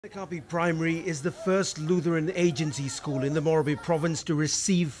Teacher-pupil Primary is the first Lutheran agency school in the Morobe province to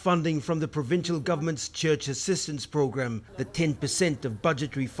receive funding from the provincial government's church assistance program, the 10% of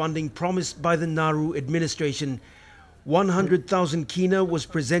budgetary funding promised by the Nauru administration. 100,000 kina was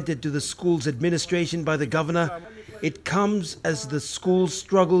presented to the school's administration by the governor. It comes as the school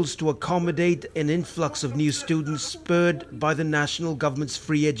struggles to accommodate an influx of new students spurred by the national government's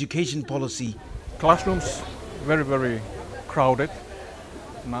free education policy. Classrooms very crowded.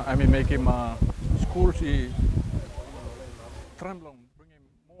 Making schools trembling, bringing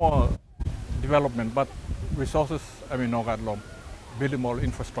more development, but resources no building more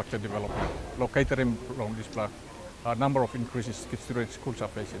infrastructure development, located along this block. A number of increases students schools are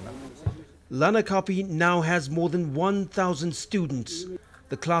facing now. Lanakapi now has more than 1,000 students.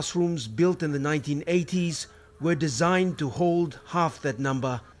 The classrooms built in the 1980s were designed to hold half that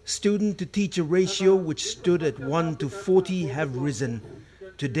number. Student-to-teacher ratio, which stood at 1:40, have risen.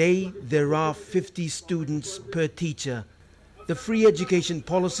 Today, there are 50 students per teacher. The free education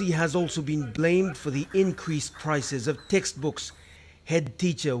policy has also been blamed for the increased prices of textbooks. Head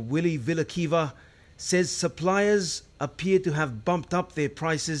teacher Willie Villakiva says suppliers appear to have bumped up their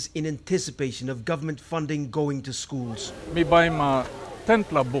prices in anticipation of government funding going to schools. Me buy my 10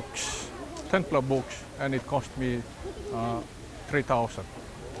 books, and it cost me 3,000.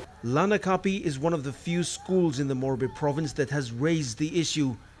 Lanakapi is one of the few schools in the Morobe province that has raised the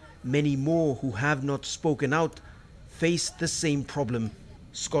issue. Many more who have not spoken out face the same problem.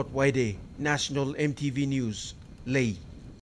 Scott Waide, National MTV News, Lae.